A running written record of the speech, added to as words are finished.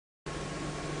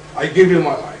I give you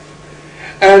my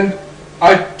life. And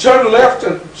I turned left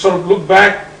and sort of looked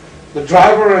back. The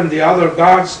driver and the other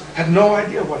guards had no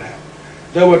idea what happened.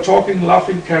 They were talking,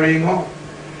 laughing, carrying on.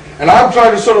 And I'm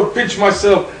trying to sort of pitch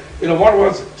myself, what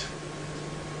was it?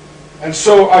 And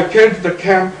so I came to the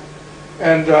camp,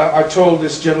 and I told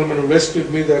this gentleman who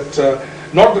rescued me that,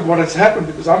 not that what has happened,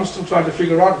 because I'm still trying to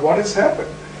figure out what has happened.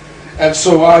 And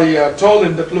so I told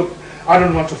him that, look, I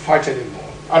don't want to fight anymore.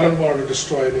 I don't want to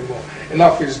destroy anymore.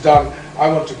 Enough is done. I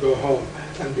want to go home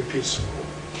and be peaceful.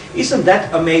 Isn't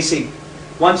that amazing?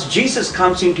 Once Jesus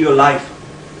comes into your life,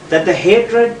 that the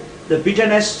hatred, the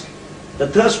bitterness, the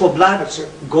thirst for blood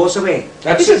goes away.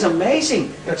 This is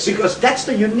amazing. Because that's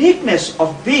the uniqueness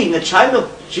of being a child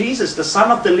of Jesus, the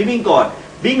Son of the living God.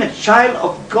 Being a child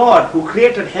of God who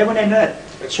created heaven and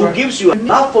earth. Who gives you a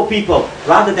love for people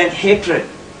rather than hatred.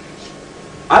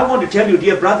 I want to tell you,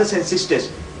 dear brothers and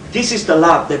sisters, this is the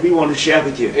love that we want to share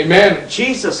with you. Amen.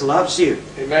 Jesus loves you.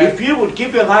 Amen. If you would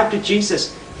give your life to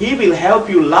Jesus, He will help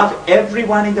you love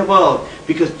everyone in the world,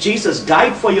 because Jesus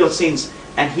died for your sins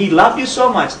and He loved you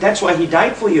so much. That's why He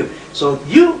died for you. So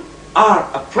you are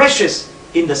precious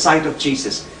in the sight of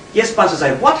Jesus. Yes, Pastor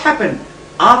Zair, what happened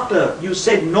after you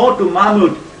said no to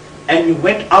Mahmoud and you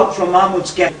went out from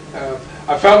Mahmoud's camp?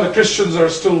 I found the Christians are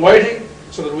still waiting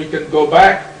so that we can go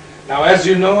back. Now, as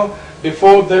you know,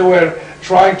 before they were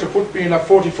trying to put me in a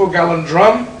 44-gallon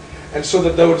drum, and so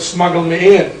that they would smuggle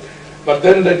me in. But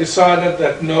then they decided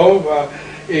that no,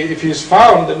 if he's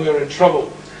found, then we're in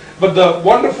trouble. But the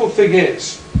wonderful thing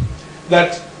is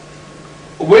that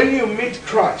when you meet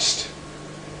Christ,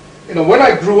 when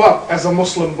I grew up as a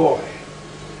Muslim boy,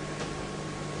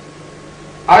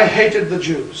 I hated the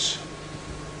Jews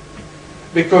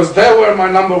because they were my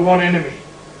number one enemy.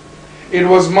 It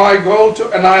was my goal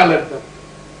to annihilate them.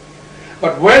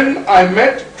 But when I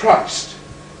met Christ,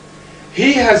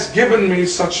 He has given me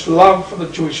such love for the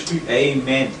Jewish people.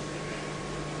 Amen.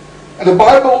 And the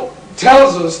Bible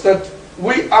tells us that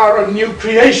we are a new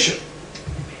creation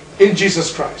in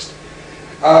Jesus Christ.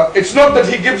 It's not that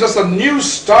He gives us a new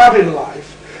start in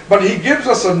life, but He gives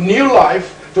us a new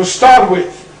life to start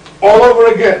with all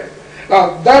over again.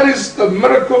 Now, that is the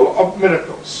miracle of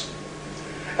miracles.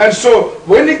 And so,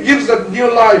 when He gives that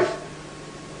new life,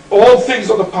 all things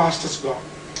of the past is gone.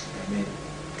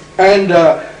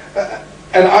 Amen.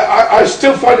 And I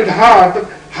still find it hard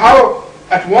how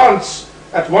at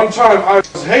one time I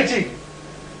was hating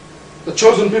the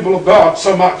chosen people of God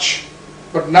so much,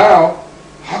 but now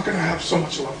how can I have so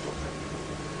much love for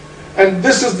them? And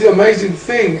this is the amazing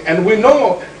thing. And we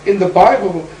know in the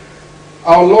Bible,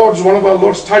 one of our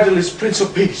Lord's title is Prince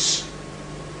of Peace.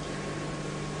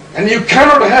 And you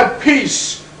cannot have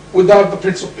peace without the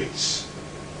Prince of Peace.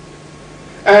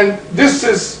 And this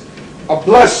is a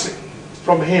blessing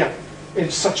from Him in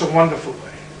such a wonderful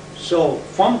way. So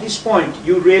from this point,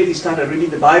 you really started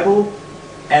reading the Bible,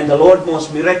 and the Lord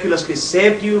most miraculously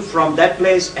saved you from that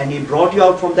place, and He brought you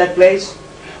out from that place?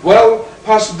 Well,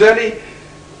 Pastor Danny,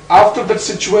 after that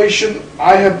situation,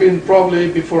 I have been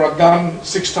probably before a gun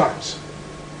 6 times.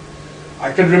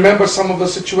 I can remember some of the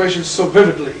situations so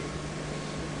vividly.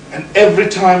 And every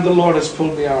time the Lord has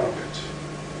pulled me out of it.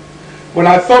 When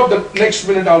I thought that next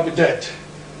minute I'll be dead.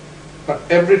 But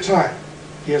every time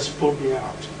He has pulled me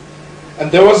out.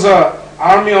 And there was an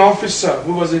army officer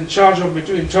who was in charge of me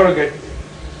to interrogate me,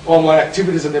 all my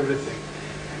activities and everything.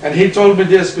 And he told me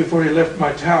this before he left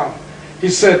my town. He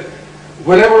said,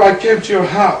 whenever I came to your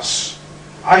house,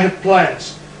 I had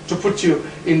plans to put you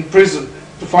in prison,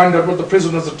 to find out what the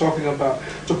prisoners are talking about,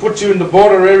 to put you in the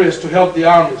border areas to help the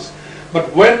armies.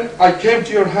 But when I came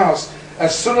to your house,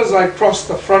 as soon as I crossed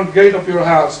the front gate of your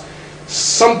house,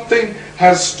 something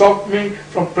has stopped me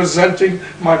from presenting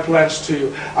my plans to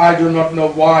you. I do not know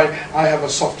why. I have a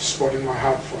soft spot in my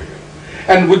heart for you.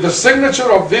 And with the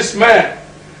signature of this man,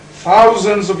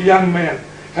 thousands of young men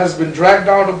has been dragged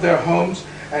out of their homes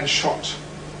and shot.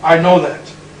 I know that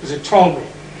because he told me.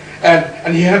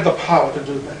 And he had the power to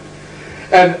do that.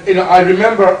 And I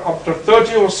remember after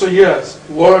 30 or so years,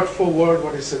 word for word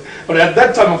what he said. But at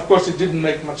that time, of course, it didn't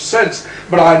make much sense.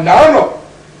 But I now know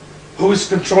who is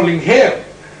controlling him.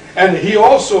 And he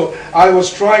also, I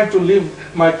was trying to leave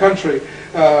my country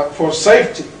for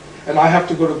safety. And I have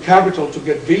to go to capital to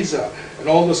get visa and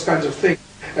all those kinds of things.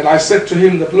 And I said to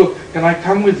him that, look, can I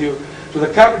come with you to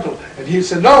the capital? And he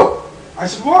said, no. I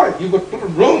said, why? You got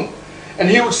room. And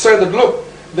he would say that, look,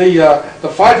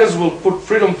 the fighters will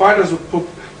freedom fighters will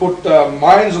put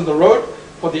mines on the road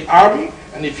for the army,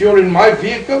 and if you're in my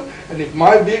vehicle, and if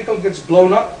my vehicle gets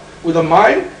blown up with a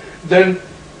mine, then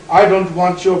I don't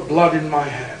want your blood in my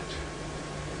hand.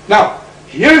 Now,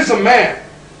 here is a man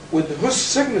with whose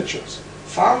signatures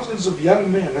thousands of young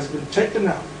men has been taken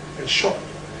out and shot.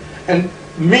 And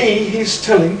me, he's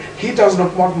telling, he does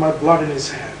not want my blood in his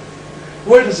hand.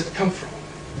 Where does it come from?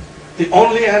 The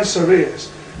only answer is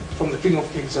from the King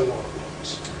of Kings and Lord of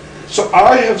Lords. So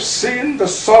I have seen the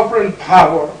sovereign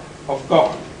power of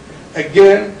God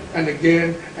again and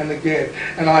again and again.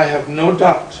 And I have no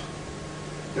doubt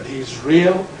that he is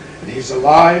real and he's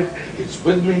alive, he's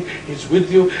with me, he's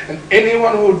with you, and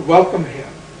anyone who would welcome him,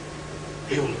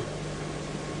 he will.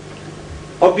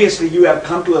 Obviously, you have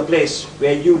come to a place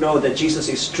where you know that Jesus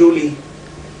is truly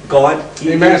God.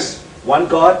 He Amen. is one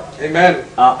God. Amen.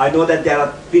 I know that there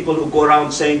are people who go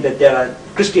around saying that there are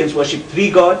Christians worship three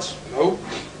gods. No.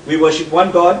 We worship one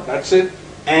God. That's it.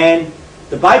 And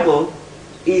the Bible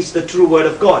is the true word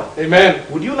of God. Amen.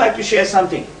 Would you like to share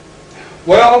something?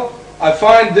 Well, I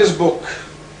find this book,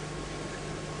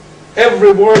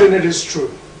 every word in it is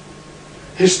true,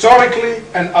 historically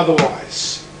and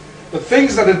otherwise. The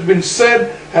things that have been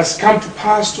said has come to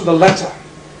pass to the letter.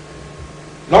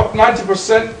 Not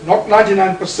 90%, not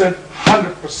 99%,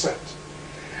 100%.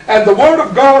 And the Word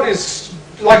of God is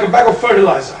like a bag of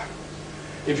fertilizer.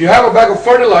 If you have a bag of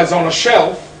fertilizer on a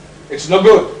shelf, it's no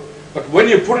good. But when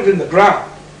you put it in the ground,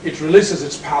 it releases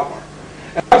its power.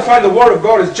 And I find the Word of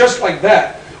God is just like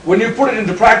that. When you put it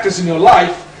into practice in your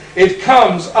life, it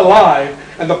comes alive,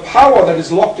 and the power that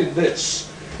is locked in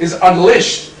this is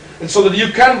unleashed, and so that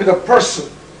you can be the person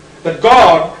that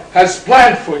God has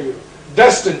planned for you,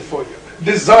 destined for you,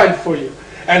 designed for you.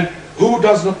 And who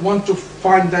does not want to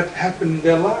find that happen in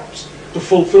their lives, to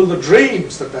fulfill the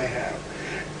dreams that they have?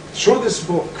 Through this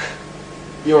book,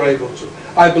 you're able to.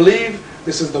 I believe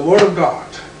this is the Word of God,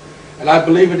 and I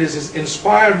believe it is His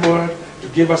inspired Word to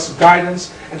give us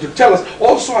guidance and to tell us.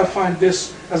 Also, I find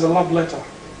this as a love letter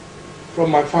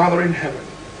from my Father in heaven,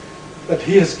 that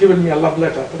He has given me a love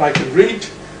letter that I can read,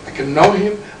 I can know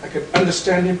Him, I can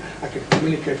understand Him, I can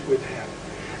communicate with Him.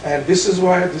 And this is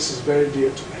why this is very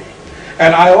dear to me.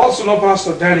 And I also know,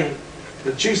 Pastor Danny,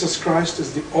 that Jesus Christ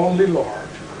is the only Lord,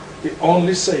 the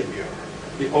only Savior,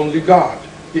 the only God,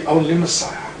 the only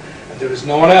Messiah. And there is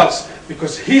no one else,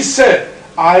 because He said,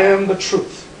 I am the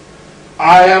truth,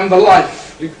 I am the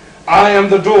life, I am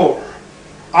the door,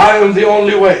 I am the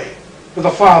only way to the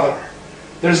Father.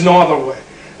 There is no other way.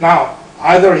 Now,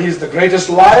 either He's the greatest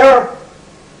liar,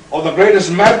 or the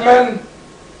greatest madman,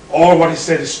 or what He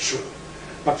said is true.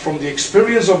 But from the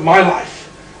experience of my life,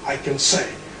 I can say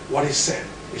what He said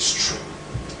is true.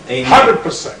 Amen.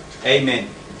 100%. Amen.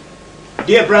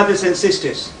 Dear brothers and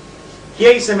sisters,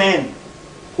 here is a man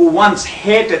who once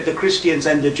hated the Christians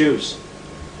and the Jews,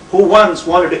 who once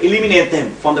wanted to eliminate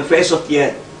them from the face of the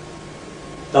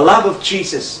earth. The love of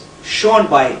Jesus shown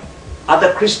by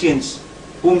other Christians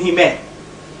whom he met,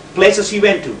 places he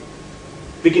went to,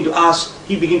 he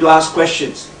began to ask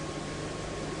questions.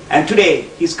 And today,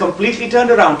 he's completely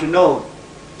turned around to know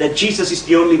that Jesus is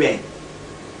the only way.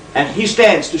 And he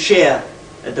stands to share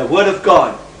that the Word of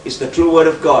God is the true Word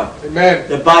of God. Amen.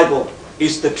 The Bible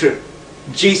is the truth.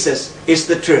 Jesus is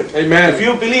the truth. Amen. If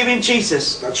you believe in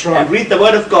Jesus, that's right, and read the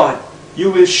Word of God,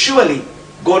 you will surely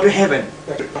go to heaven.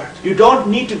 That's right. You don't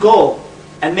need to go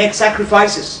and make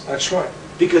sacrifices. That's right.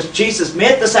 Because Jesus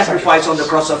made the sacrifice on the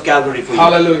cross of Calvary for you.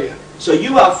 Hallelujah. So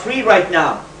you are free right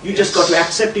now. You just got to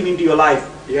accept Him into your life.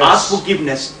 Yes. Ask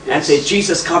forgiveness and say,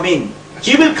 Jesus, come in.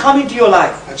 He will come into your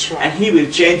life. That's right. And He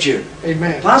will change you.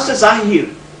 Amen. Pastor Zahir,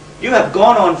 you have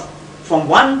gone on from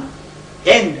one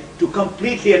end to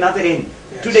completely another end.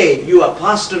 Yes. Today you are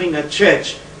pastoring a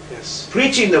church, yes,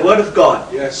 preaching the Word of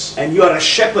God. yes, And you are a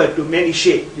shepherd to many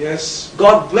sheep. yes.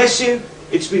 God bless you.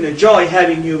 It's been a joy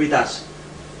having you with us.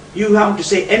 You have to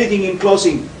say anything in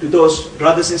closing to those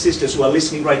brothers and sisters who are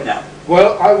listening right now.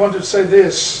 Well, I want to say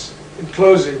this in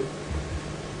closing,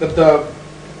 that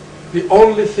the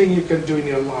only thing you can do in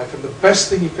your life, and the best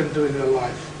thing you can do in your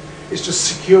life, is to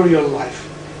secure your life.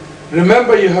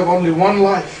 Remember, you have only one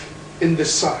life in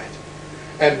this side.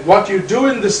 And what you do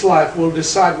in this life will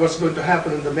decide what's going to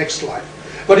happen in the next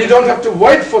life. But you don't have to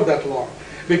wait for that long,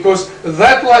 because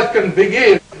that life can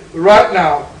begin right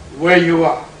now where you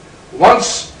are.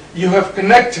 Once you have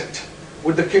connected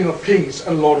with the King of Kings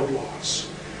and Lord of Lords.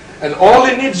 And all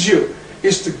He needs you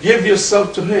is to give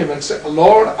yourself to Him and say,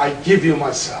 Lord, I give you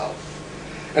myself.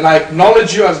 And I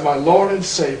acknowledge you as my Lord and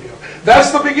Savior.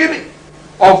 That's the beginning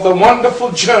of the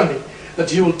wonderful journey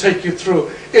that He will take you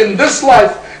through in this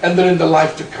life and then in the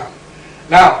life to come.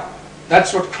 Now,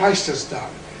 that's what Christ has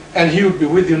done. And He will be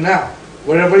with you now,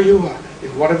 wherever you are,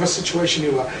 in whatever situation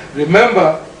you are.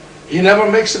 Remember, He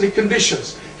never makes any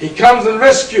conditions. He comes and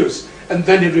rescues, and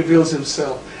then He reveals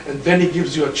Himself, and then He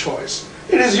gives you a choice.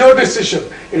 It is your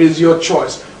decision. It is your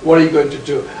choice. what are you going to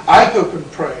do? I hope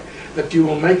and pray that you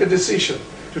will make a decision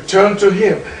to turn to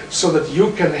Him so that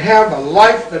you can have a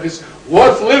life that is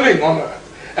worth living on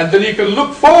earth. And then you can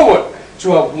look forward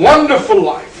to a wonderful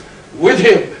life with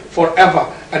Him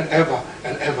forever and ever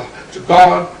and ever. To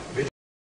God